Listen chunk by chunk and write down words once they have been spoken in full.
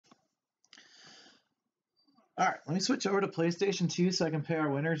All right, let me switch over to PlayStation 2 so I can pay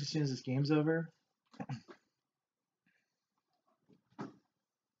our winners as soon as this game's over.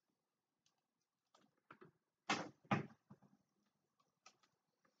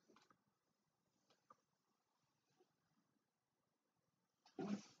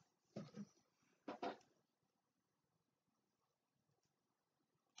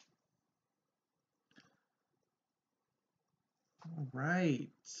 All right,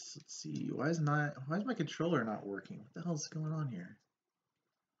 let's see. Why is my controller not working? What the hell is going on here?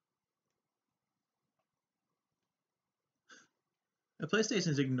 The PlayStation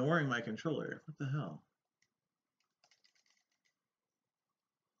is ignoring my controller. What the hell?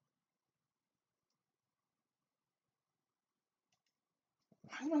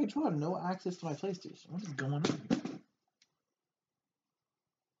 Why does my controller have no access to my PlayStation? What is going on here?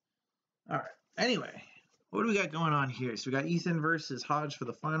 All right. Anyway, what do we got going on here? So we got Ethan versus Hodge for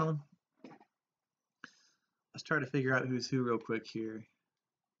the final. Let's try to figure out who's who real quick here.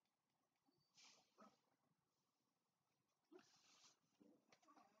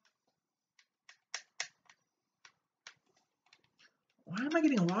 Why am I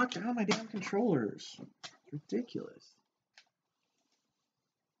getting locked out of my damn controllers? It's ridiculous.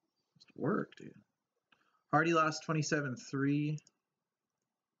 Just work, dude. Hardy lost 27-3.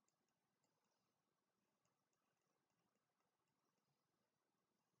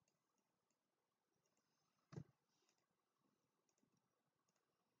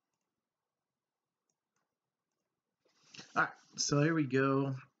 All right, so here we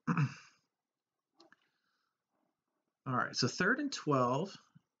go. All right, so 3rd and 12.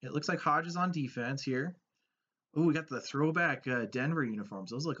 It looks like Hodge is on defense here. Oh, we got the throwback Denver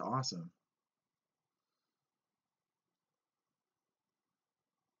uniforms. Those look awesome.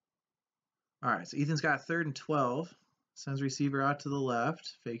 All right, so Ethan's got 3rd and 12. Sends receiver out to the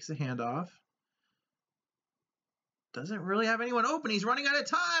left. Fakes the handoff. Doesn't really have anyone open. He's running out of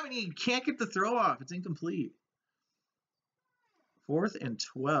time, and he can't get the throw off. It's incomplete. 4th and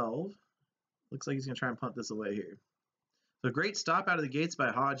 12. Looks like he's going to try and punt this away here. So great stop out of the gates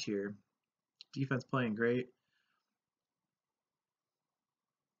by Hodge here. Defense playing great.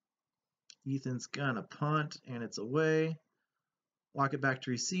 Ethan's going to punt, and it's away. Lock it back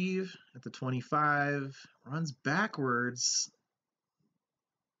to receive at the 25. Runs backwards.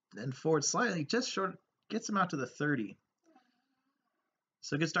 Then forward slightly, just short. Gets him out to the 30.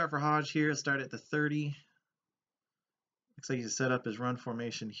 So good start for Hodge here. Start at the 30. Looks like he's set up his run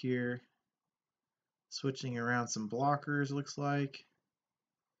formation here. Switching around some blockers, looks like.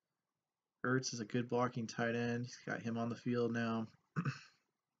 Ertz is a good blocking tight end. He's got him on the field now.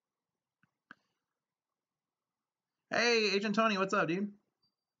 Hey, Agent Tony, what's up, dude?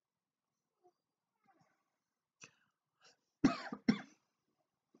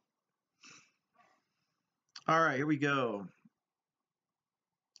 All right, here we go.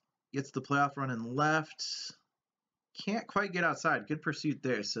 Gets the playoff run and left. Can't quite get outside. Good pursuit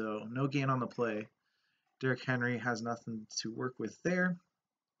there, so no gain on the play. Derrick Henry has nothing to work with there.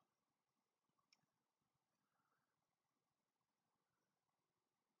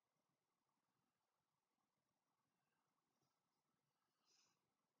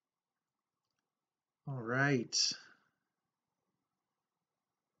 All right.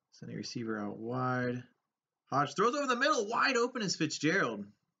 Sending receiver out wide. Hodge throws over the middle. Wide open is Fitzgerald. And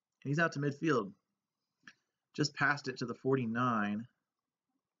he's out to midfield. Just passed it to the 49.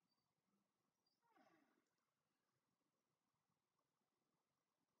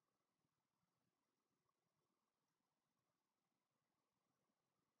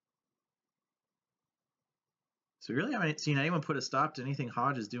 So really, I haven't seen anyone put a stop to anything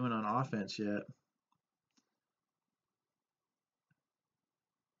Hodge is doing on offense yet.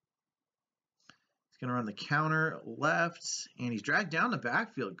 He's going to run the counter left, and he's dragged down the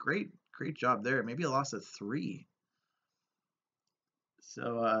backfield. Great job there. Maybe a loss of 3.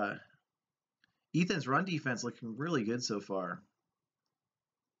 So Ethan's run defense looking really good so far.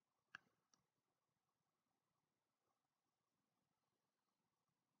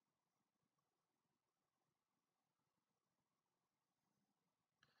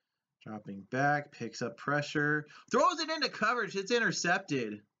 Dropping back, picks up pressure, throws it into coverage. It's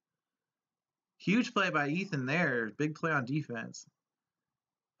intercepted. Huge play by Ethan there. Big play on defense.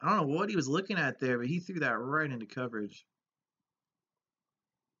 I don't know what he was looking at there, but he threw that right into coverage.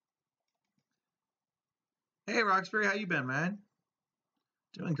 Hey, Roxbury, how you been, man?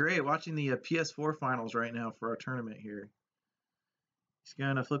 Doing great. Watching the PS4 finals right now for our tournament here. He's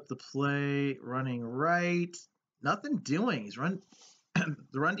going to flip the play, running right. Nothing doing. He's run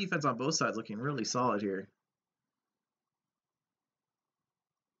the run defense on both sides looking really solid here.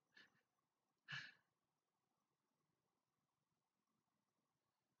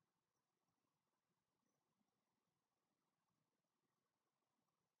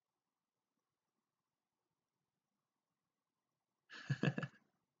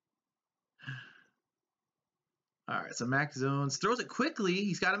 right, so Mac zones, throws it quickly.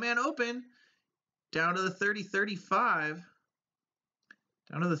 He's got a man open. Down to the 30-35.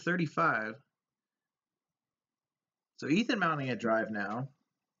 Down to the 35. So Ethan mounting a drive now.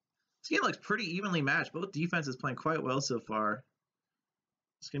 This game looks pretty evenly matched. Both defenses playing quite well so far.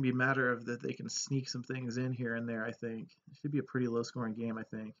 It's going to be a matter of that they can sneak some things in here and there, I think. It should be a pretty low-scoring game, I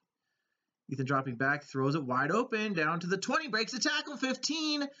think. Ethan dropping back, throws it wide open, down to the 20, breaks the tackle,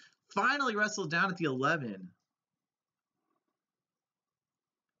 15. Finally wrestled down at the 11.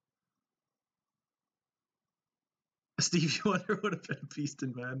 Steve, you wonder what would have been a beast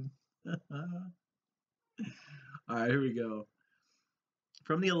in Madden. All right, here we go.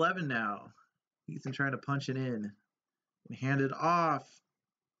 From the 11 now. Ethan trying to punch it in. And hand it off.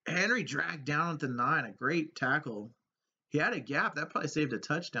 Henry dragged down at the 9. A great tackle. He had a gap. That probably saved a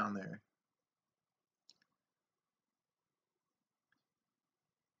touchdown there.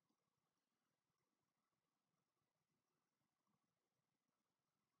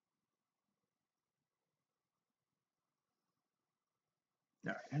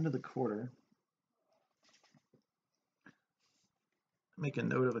 All right, end of the quarter. Make a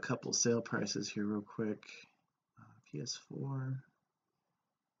note of a couple sale prices here real quick. PS4.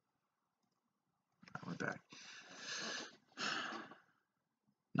 We're back.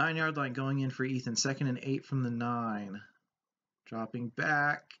 9-yard line going in for Ethan. 2nd and 8 from the 9. Dropping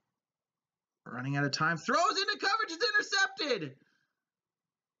back. Running out of time. Throws into coverage. It's intercepted.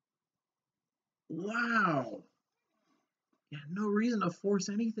 Wow. Yeah, no reason to force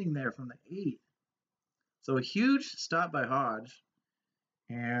anything there from the 8. So a huge stop by Hodge.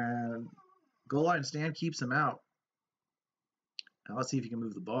 And goal line stand keeps him out. Now let's see if he can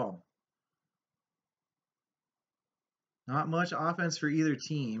move the ball. Not much offense for either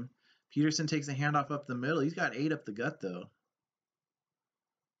team. Peterson takes a handoff up the middle. He's got 8 up the gut, though.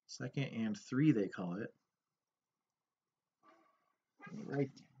 2nd and 3, they call it. Right.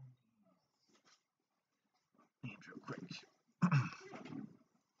 Names real quick.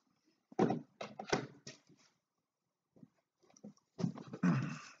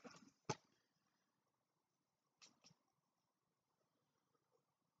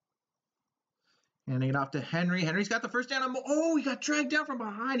 Handing it off to Henry. Henry's got the first down. Oh, he got dragged down from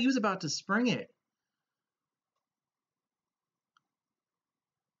behind. He was about to spring it.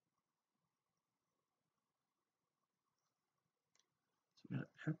 So we got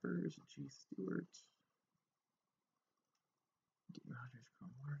Peppers, G. Stewart, D. Rogers,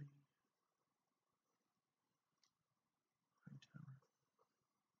 Cromartie.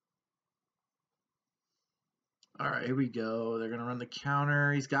 All right, here we go. They're going to run the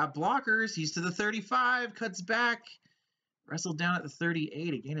counter. He's got blockers. He's to the 35, cuts back. Wrestled down at the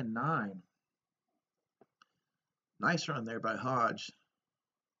 38, a gain of 9. Nice run there by Hodge.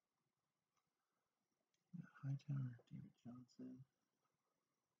 Hightower, David Johnson.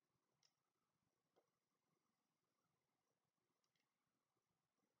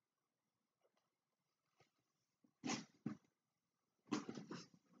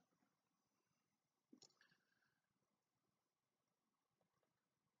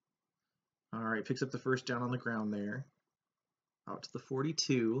 All right, picks up the first down on the ground there. Out to the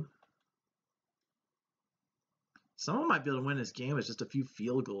 42. Someone might be able to win this game with just a few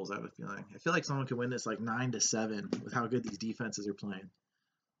field goals, I have a feeling. I feel like someone could win this like 9-7 with how good these defenses are playing.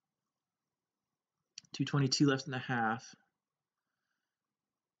 2:22 left in the half.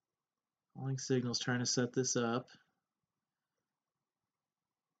 Calling signals, trying to set this up.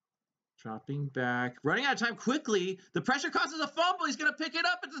 Dropping back. Running out of time quickly. The pressure causes a fumble. He's going to pick it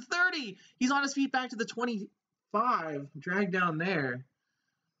up at the 30. He's on his feet back to the 25. Dragged down there.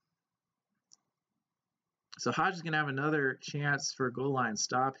 So Hodge is going to have another chance for a goal line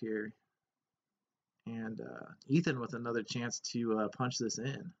stop here. And Ethan with another chance to punch this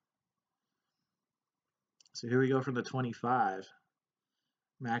in. So here we go from the 25.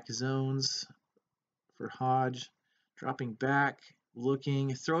 Mac zones for Hodge. Dropping back.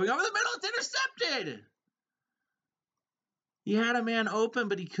 Looking. Throwing over the middle. It's intercepted. He had a man open,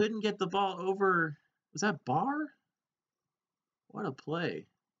 but he couldn't get the ball over. Was that Barr? What a play.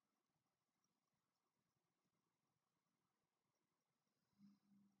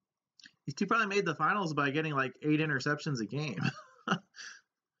 These two probably made the finals by getting like 8 interceptions a game.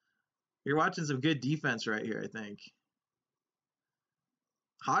 You're watching some good defense right here, I think.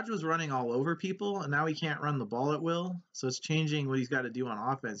 Hodge was running all over people, and now he can't run the ball at will. So it's changing what he's got to do on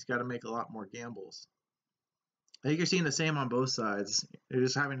offense. He's got to make a lot more gambles. I think you're seeing the same on both sides. You're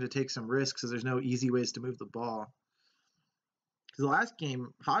just having to take some risks because there's no easy ways to move the ball. Because the last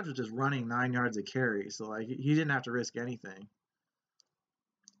game, Hodge was just running 9 yards a carry, so like he didn't have to risk anything.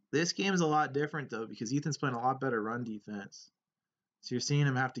 This game is a lot different, though, because Ethan's playing a lot better run defense. So you're seeing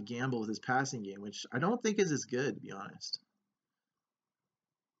him have to gamble with his passing game, which I don't think is as good, to be honest.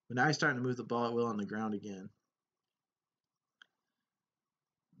 But now he's starting to move the ball at will on the ground again.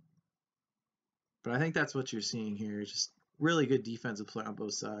 But I think that's what you're seeing here. Just really good defensive play on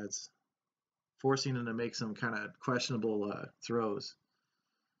both sides, forcing him to make some kind of questionable throws.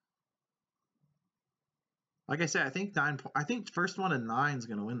 Like I said, I think first one and 9 is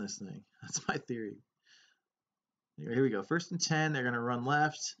going to win this thing. That's my theory. Here we go. 1st and 10. They're going to run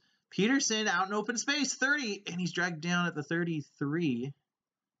left. Peterson out in open space, 30, and he's dragged down at the 33.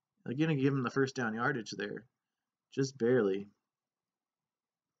 They're going to give him the first down yardage there, just barely.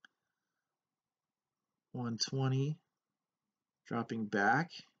 120. Dropping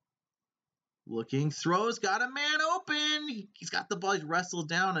back. Looking, throws, got a man open. He's got the ball. He's wrestled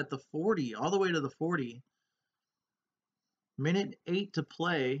down at the 40, all the way to the 40. Minute 8 to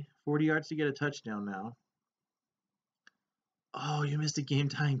play. 40 yards to get a touchdown now. Oh, you missed a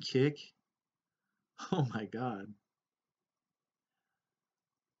game-tying kick? Oh, my God.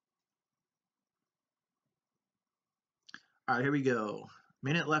 All right, here we go.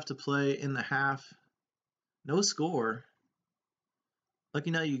 Minute left to play in the half. No score.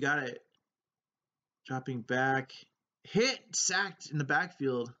 Lucky now you got it. Dropping back. Hit, sacked in the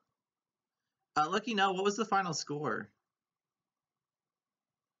backfield. Lucky now, what was the final score?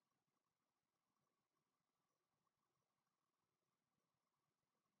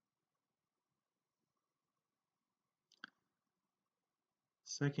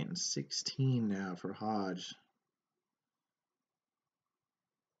 Second and 16 now for Hodge.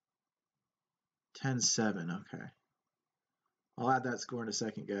 10-7, okay. I'll add that score in a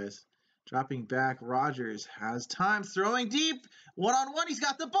second, guys. Dropping back, Rodgers has time, throwing deep, one-on-one, he's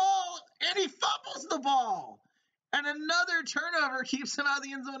got the ball, and he fumbles the ball. And another turnover keeps him out of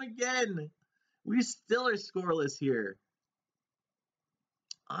the end zone again. We still are scoreless here.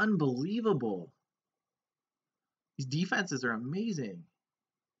 Unbelievable. These defenses are amazing.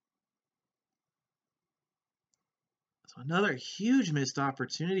 So another huge missed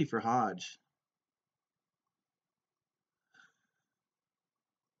opportunity for Hodge.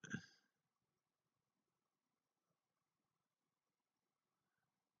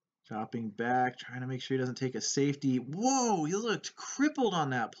 Dropping back, trying to make sure he doesn't take a safety. Whoa, he looked crippled on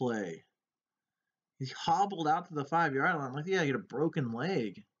that play. He hobbled out to the 5-yard line like he had a broken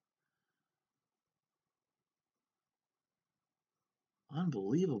leg.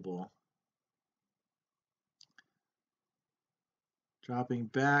 Unbelievable. Dropping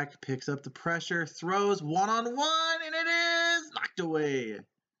back, picks up the pressure, throws one-on-one, and it is knocked away.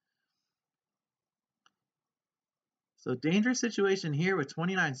 So dangerous situation here with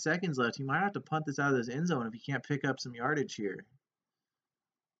 29 seconds left. He might have to punt this out of this end zone if he can't pick up some yardage here.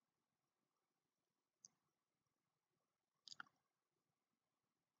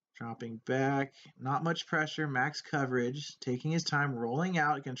 Dropping back, not much pressure, max coverage, taking his time, rolling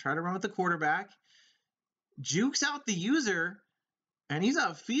out, can try to run with the quarterback. Jukes out the user, and he's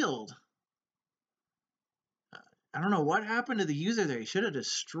outfield. I don't know what happened to the user there. He should have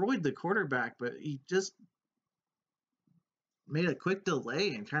destroyed the quarterback, but he just made a quick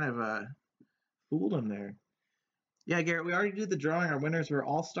delay and kind of fooled him there. Yeah, Garrett, we already did the drawing. Our winners were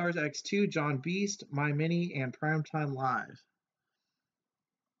All Stars X2, John Beast, My Mini, and Primetime Live.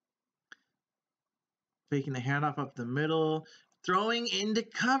 Faking the handoff up the middle. Throwing into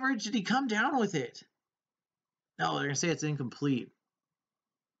coverage. Did he come down with it? No, they're going to say it's incomplete.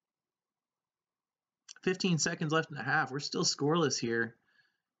 15 seconds left in the half. We're still scoreless here.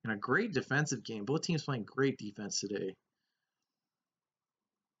 And a great defensive game. Both teams playing great defense today.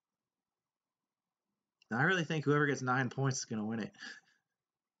 I really think whoever gets 9 points is going to win it.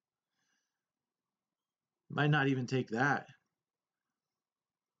 Might not even take that.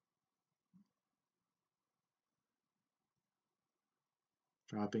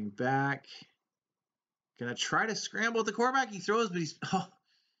 Dropping back. Gonna try to scramble with the quarterback. He throws, but he's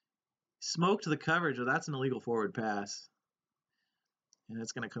smoked the coverage. Well, that's an illegal forward pass. And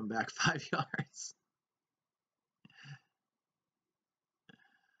it's gonna come back 5 yards.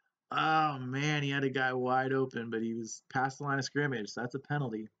 Oh man, he had a guy wide open, but he was past the line of scrimmage. So that's a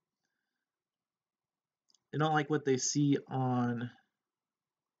penalty. They don't like what they see on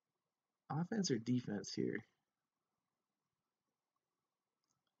offense or defense here.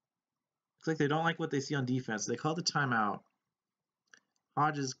 Looks like they don't like what they see on defense. They call the timeout.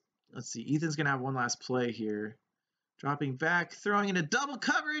 Hodges, let's see, Ethan's going to have one last play here. Dropping back, throwing into double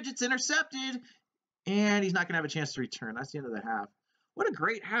coverage. It's intercepted, and he's not going to have a chance to return. That's the end of the half. What a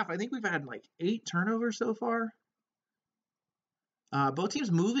great half. I think we've had like 8 turnovers so far. Both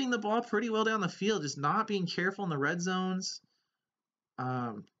teams moving the ball pretty well down the field, just not being careful in the red zones.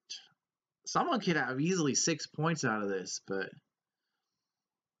 Someone could have easily 6 points out of this, but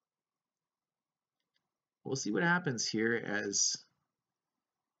we'll see what happens here as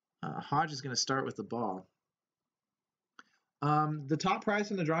Hodge is going to start with the ball. The top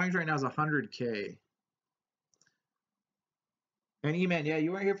price in the drawings right now is 100K. And E-Man, yeah,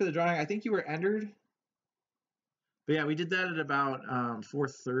 you weren't here for the drawing. I think you were entered. But yeah, we did that at about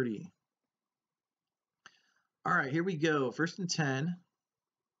 4:30. All right, here we go. 1st and 10.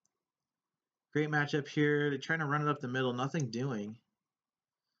 Great matchup here. They're trying to run it up the middle. Nothing doing.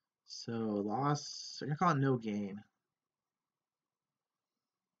 So loss. They're going to call it no gain.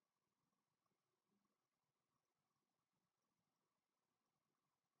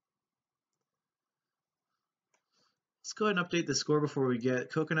 Let's go ahead and update the score before we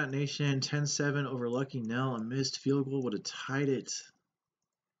get Coconut Nation 10-7 over Lucky Nell. A missed field goal would have tied it.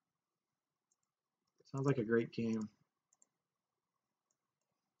 Sounds like a great game.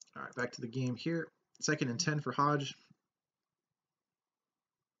 All right, back to the game here. 2nd and 10 for Hodge.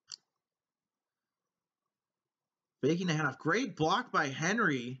 Faking the handoff. Great block by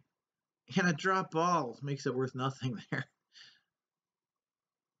Henry. And a drop ball makes it worth nothing there.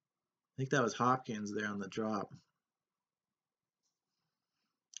 I think that was Hopkins there on the drop.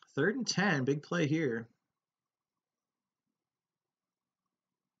 3rd and 10. Big play here.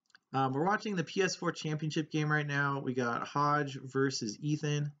 We're watching the PS4 Championship game right now. We got Hodge versus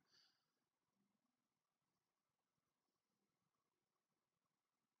Ethan.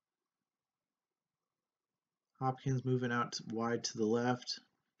 Hopkins moving out wide to the left.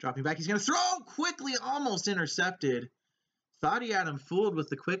 Dropping back. He's going to throw quickly, almost intercepted. Thought he had him fooled with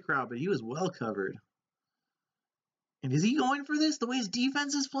the quick route, but he was well covered. And is he going for this the way his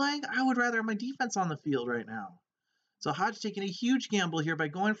defense is playing? I would rather have my defense on the field right now. So Hodge taking a huge gamble here by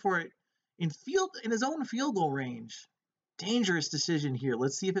going for it in his own field goal range. Dangerous decision here.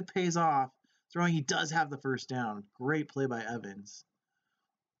 Let's see if it pays off. Throwing, he does have the 1st down. Great play by Evans.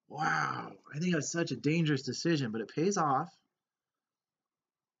 Wow, I think that's such a dangerous decision, but it pays off.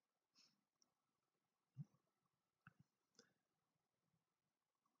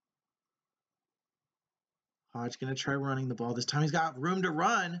 Hodge going to try running the ball. This time he's got room to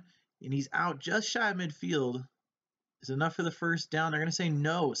run, and he's out just shy of midfield. Is enough for the 1st down? They're going to say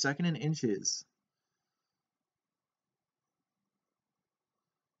no, 2nd and inches.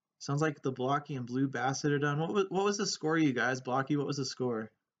 Sounds like the Blocky and Blue Bassett are done. What was the score, you guys? Blocky, what was the score?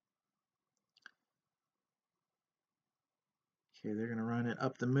 Okay, they're going to run it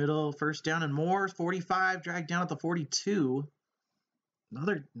up the middle. 1st down and more. 45, dragged down at the 42.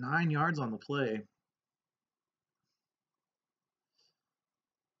 Another 9 yards on the play.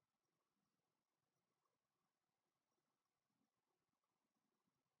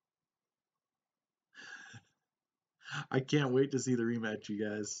 I can't wait to see the rematch, you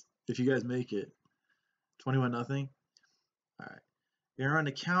guys. If you guys make it. 21-0. All right. They're on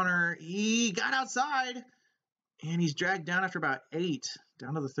the counter. He got outside. And he's dragged down after about 8.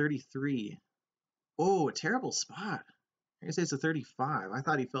 Down to the 33. Oh, a terrible spot. I guess it's a 35. I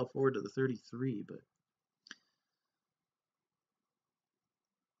thought he fell forward to the 33, but.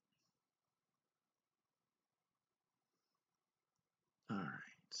 All right.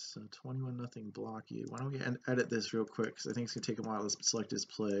 So 21-0 Blocky. Why don't we edit this real quick? Because I think it's going to take a while to select his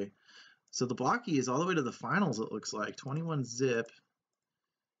play. So the Blocky is all the way to the finals, it looks like. 21-0.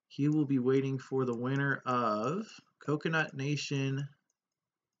 He will be waiting for the winner of Coconut Nation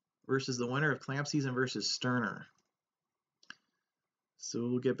versus the winner of Clamp Season versus Sterner. So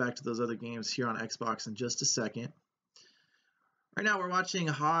we'll get back to those other games here on Xbox in just a second. Right now we're watching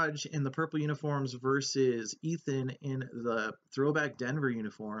Hodge in the purple uniforms versus Ethan in the throwback Denver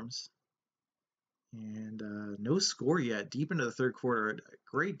uniforms. And no score yet, deep into the 3rd quarter. A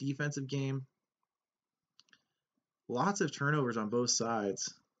great defensive game. Lots of turnovers on both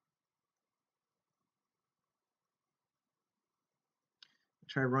sides.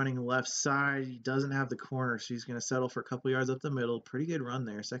 Try running left side. He doesn't have the corner, so he's going to settle for a couple yards up the middle. Pretty good run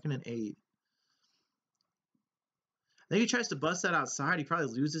there. 2nd and 8. I think he tries to bust that outside. He probably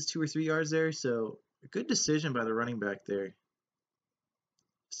loses 2 or 3 yards there, so a good decision by the running back there.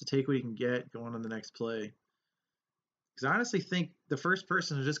 Just to take what he can get going on the next play. Because I honestly think the first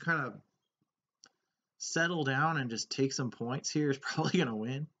person to just kind of settle down and just take some points here is probably going to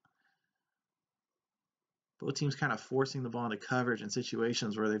win. Both teams kind of forcing the ball into coverage in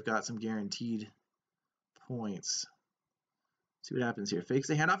situations where they've got some guaranteed points. See what happens here. Fakes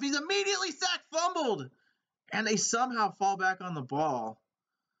the handoff. He's immediately sacked, fumbled. And they somehow fall back on the ball.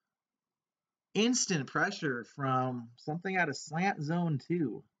 instant pressure from something out of slant zone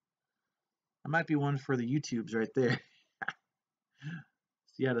 2. That might be one for the YouTubes right there.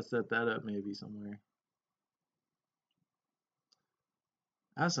 See how to set that up maybe somewhere.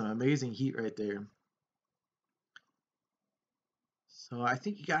 That's some amazing heat right there. So I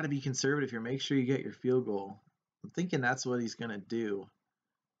think you got to be conservative here. Make sure you get your field goal. I'm thinking that's what he's going to do.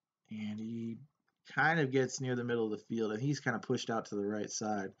 And he kind of gets near the middle of the field, and he's kind of pushed out to the right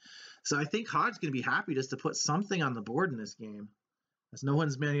side. So I think Hodge's going to be happy just to put something on the board in this game, as no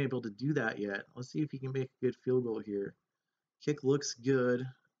one's been able to do that yet. Let's see if he can make a good field goal here. Kick looks good.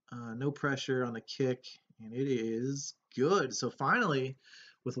 No pressure on the kick, and it is good. So finally,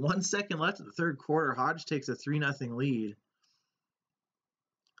 with 1 second left in the third quarter, Hodge takes a 3-0 lead.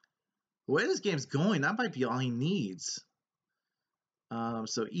 The way this game's going, that might be all he needs.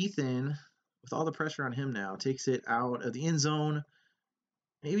 So Ethan, with all the pressure on him now, takes it out of the end zone,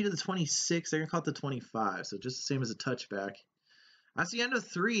 maybe to the 26. They're going to call it the 25, so just the same as a touchback. That's the end of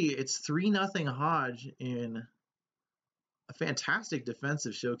 3. It's 3-0 Hodge in a fantastic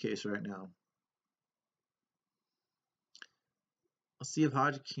defensive showcase right now. Let's see if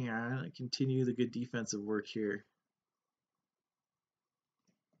Hodge can continue the good defensive work here.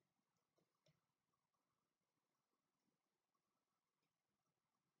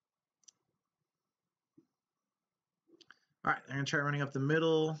 All right, they're going to try running up the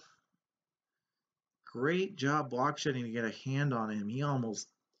middle. Great job block shedding to get a hand on him. He almost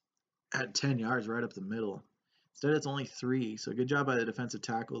had 10 yards right up the middle. Instead, it's only 3, so good job by the defensive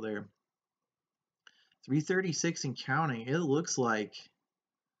tackle there. 3:36 and counting. It looks like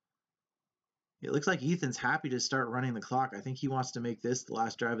Ethan's happy to start running the clock. I think he wants to make this the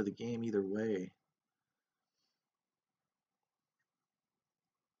last drive of the game either way.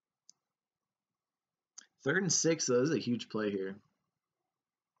 Third and 6, though, this is a huge play here.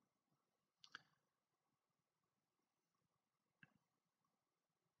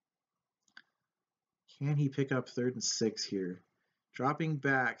 Can he pick up 3rd and 6 here? Dropping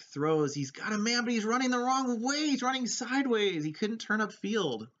back, throws. He's got a man, but he's running the wrong way. He's running sideways. He couldn't turn up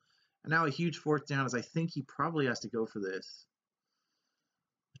field. And now a huge 4th down, as I think he probably has to go for this.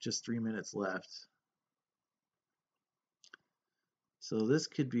 With just 3 minutes left. So this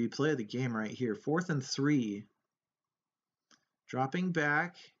could be play of the game right here. 4th and 3. Dropping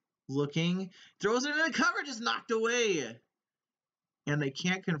back, looking, throws it in the coverage, is knocked away. And they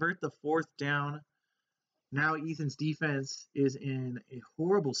can't convert the 4th down. Now Ethan's defense is in a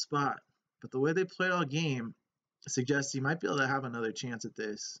horrible spot. But the way they played all game suggests he might be able to have another chance at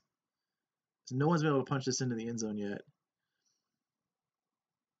this. So no one's been able to punch this into the end zone yet.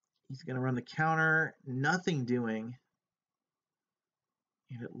 He's going to run the counter, nothing doing.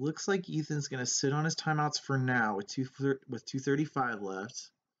 And it looks like Ethan's going to sit on his timeouts for now with 2:35 left.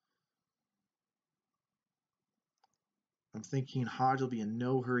 I'm thinking Hodge will be in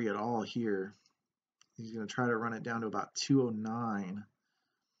no hurry at all here. He's going to try to run it down to about 2:09.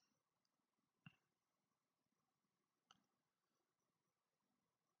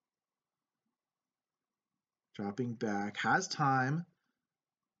 Dropping back, has time.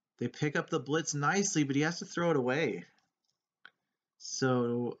 They pick up the blitz nicely, but he has to throw it away.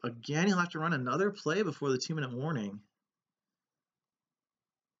 So again, he'll have to run another play before the 2-minute warning.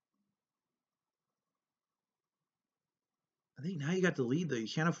 I think now you got the lead, though. You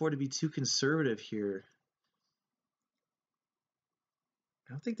can't afford to be too conservative here.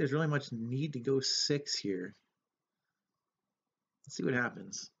 I don't think there's really much need to go 6 here. Let's see what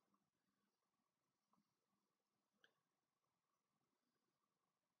happens.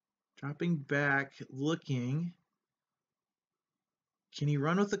 Dropping back, looking. Can he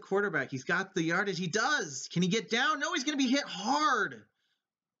run with the quarterback? He's got the yardage. He does. Can he get down? No, he's going to be hit hard.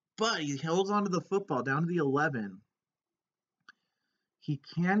 But he holds on to the football down to the 11. He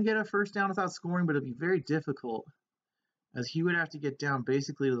can get a first down without scoring, but it'll be very difficult, as he would have to get down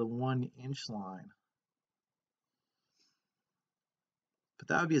basically to the 1-inch line. But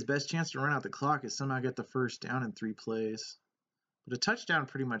that would be his best chance to run out the clock, is somehow get the first down in 3 plays. But a touchdown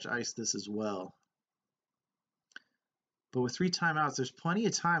pretty much iced this as well. But with 3 timeouts, there's plenty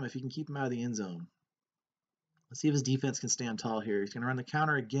of time if he can keep him out of the end zone. Let's see if his defense can stand tall here. He's going to run the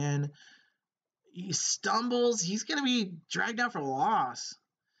counter again. He stumbles. He's going to be dragged down for a loss.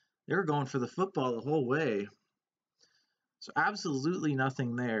 They were going for the football the whole way. So absolutely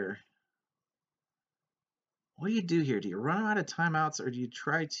nothing there. What do you do here? Do you run out of timeouts, or do you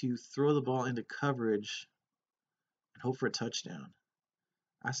try to throw the ball into coverage and hope for a touchdown?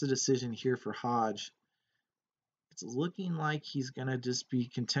 That's the decision here for Hodge. It's looking like he's going to just be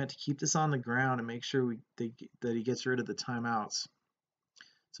content to keep this on the ground and make sure that he gets rid of the timeouts.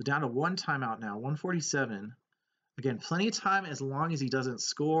 So down to one timeout now, 147. Again, plenty of time as long as he doesn't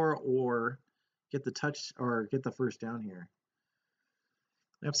score or get the touch or get the first down here.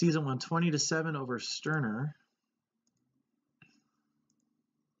 Next season won 20-7 over Sterner.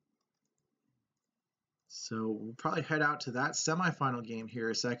 So we'll probably head out to that semifinal game here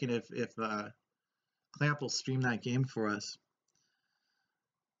a second if Clamp will stream that game for us.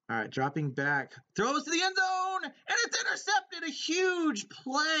 All right, dropping back, throws to the end zone, and it's intercepted. A huge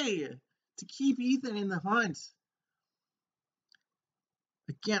play to keep Ethan in the hunt.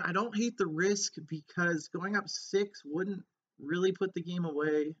 Again, I don't hate the risk because going up 6 wouldn't really put the game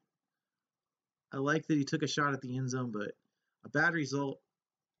away. I like that he took a shot at the end zone, but a bad result.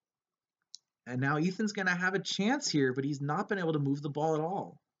 And now Ethan's going to have a chance here, but he's not been able to move the ball at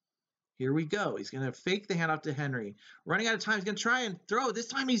all. Here we go. He's going to fake the handoff to Henry. Running out of time. He's going to try and throw. This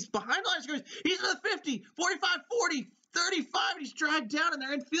time he's behind the line of scrimmage. He's in the 50, 45, 40, 35. And he's dragged down, and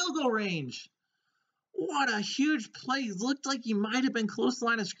they're in field goal range. What a huge play. He looked like he might have been close to the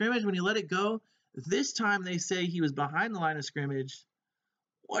line of scrimmage when he let it go. This time they say he was behind the line of scrimmage.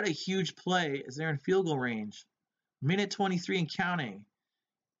 What a huge play as they're in field goal range. Minute 23 and counting.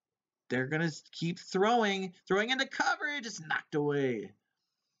 They're going to keep throwing. Throwing into coverage. It's knocked away.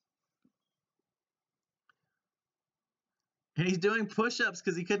 And he's doing push-ups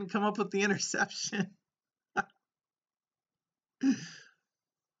because he couldn't come up with the interception.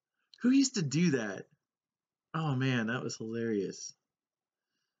 Who used to do that? Oh, man, that was hilarious.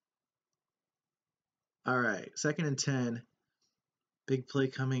 All right, 2nd and 10. Big play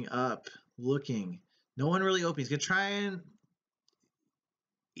coming up. Looking. No one really open. He's going to try and...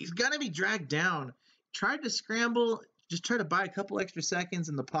 He's going to be dragged down. Tried to scramble. Just try to buy a couple extra seconds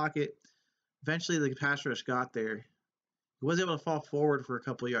in the pocket. Eventually, the pass rush got there. He was able to fall forward for a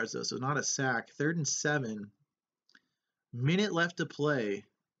couple of yards, though, so not a sack. 3rd and 7. Minute left to play.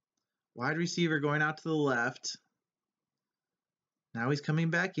 Wide receiver going out to the left. Now he's coming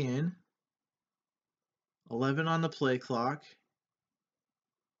back in. 11 on the play clock.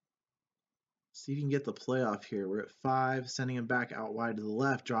 See if you can get the playoff here. We're at 5, sending him back out wide to the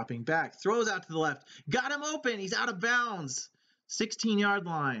left, dropping back. Throws out to the left. Got him open. He's out of bounds. 16-yard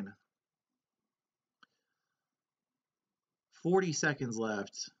line. 40 seconds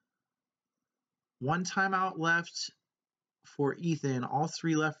left. 1 timeout left for Ethan. All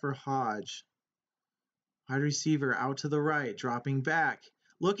 3 left for Hodge. Wide receiver out to the right, dropping back.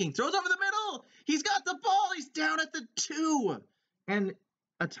 Looking, throws over the middle. He's got the ball. He's down at the 2. And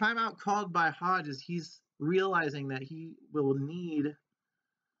a timeout called by Hodge as he's realizing that he will need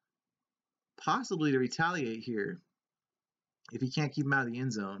possibly to retaliate here if he can't keep him out of the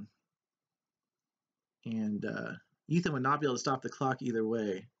end zone. And Ethan would not be able to stop the clock either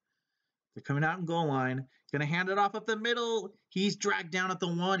way. They're coming out in goal line. Going to hand it off up the middle. He's dragged down at the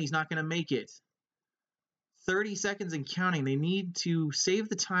 1. He's not going to make it. 30 seconds and counting. They need to save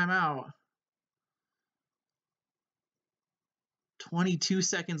the timeout. 22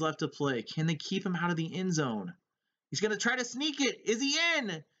 seconds left to play. Can they keep him out of the end zone? He's going to try to sneak it. Is he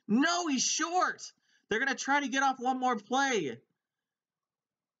in? No, he's short. They're going to try to get off one more play.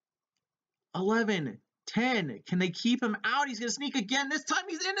 11, 10. Can they keep him out? He's going to sneak again. This time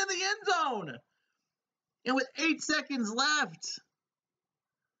he's into the end zone. And with 8 seconds left,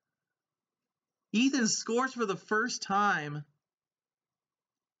 Ethan scores for the first time.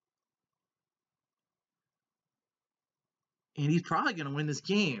 And he's probably going to win this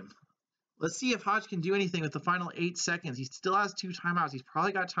game. Let's see if Hodge can do anything with the final 8 seconds. He still has 2 timeouts. He's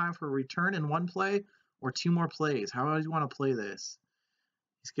probably got time for a return in 1 play or 2 more plays. How does he want to play this?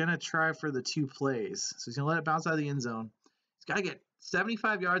 He's going to try for the 2 plays. So he's going to let it bounce out of the end zone. He's got to get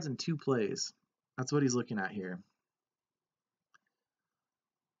 75 yards in 2 plays. That's what he's looking at here.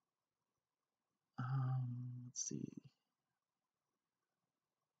 Let's see.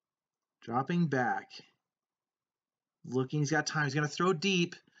 Dropping back. Looking, he's got time. He's going to throw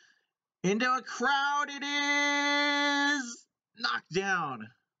deep. Into a crowd. It is knocked down.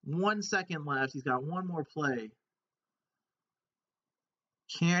 1 second left. He's got 1 more play.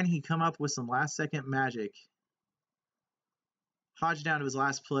 Can he come up with some last-second magic? Hodge down to his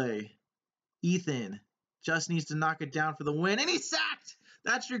last play. Ethan just needs to knock it down for the win, and he's sacked!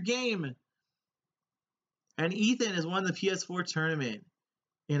 That's your game. And Ethan has won the PS4 tournament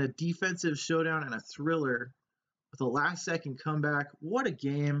in a defensive showdown and a thriller with a last-second comeback. What a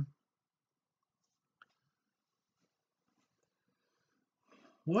game.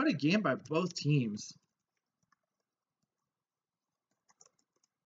 What a game by both teams.